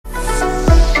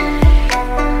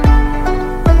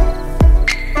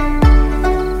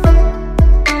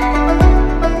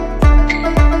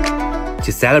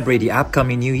celebrate the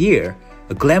upcoming New Year,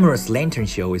 a glamorous lantern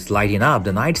show is lighting up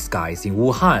the night skies in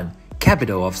Wuhan,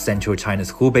 capital of central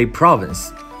China's Hubei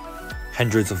province.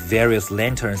 Hundreds of various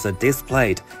lanterns are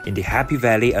displayed in the Happy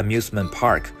Valley amusement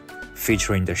park,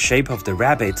 featuring the shape of the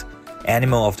rabbit,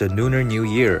 animal of the Lunar New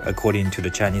Year according to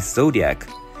the Chinese Zodiac,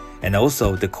 and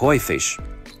also the koi fish.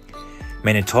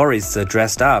 Many tourists are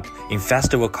dressed up in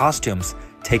festival costumes,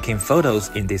 taking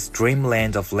photos in this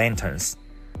dreamland of lanterns.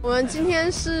 我们今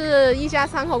天是一家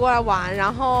3口过来玩，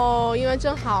然后因为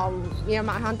正好也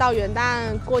马上到元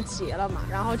旦过节了嘛，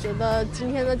然后觉得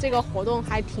今天的这个活动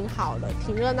还挺好的，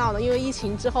挺热闹的，因为疫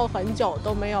情之后很久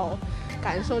都没有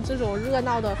感受这种热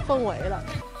闹的氛围了。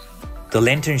The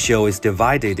lantern show is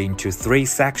divided into 3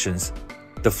 sections.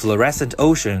 The fluorescent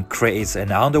ocean creates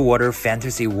an underwater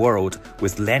fantasy world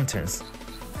with lanterns.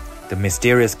 The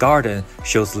mysterious garden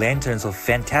shows lanterns of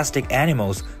fantastic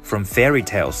animals from fairy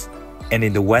tales. And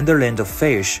in the wonderland of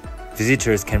fish,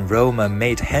 visitors can roam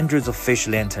amid hundreds of fish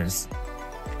lanterns.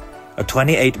 A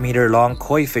 28-meter-long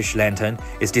koi fish lantern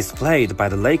is displayed by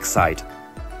the lakeside.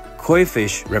 Koi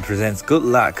fish represents good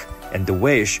luck and the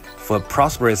wish for a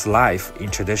prosperous life in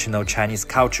traditional Chinese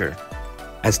culture.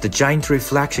 As the giant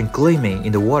reflection gleaming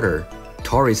in the water,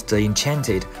 tourists are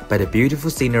enchanted by the beautiful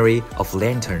scenery of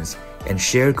lanterns and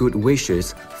share good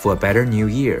wishes for a better new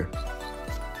year.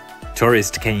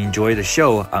 Tourists can enjoy the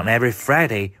show on every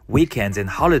Friday, weekends and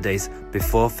holidays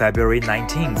before February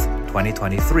 19th,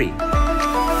 2023.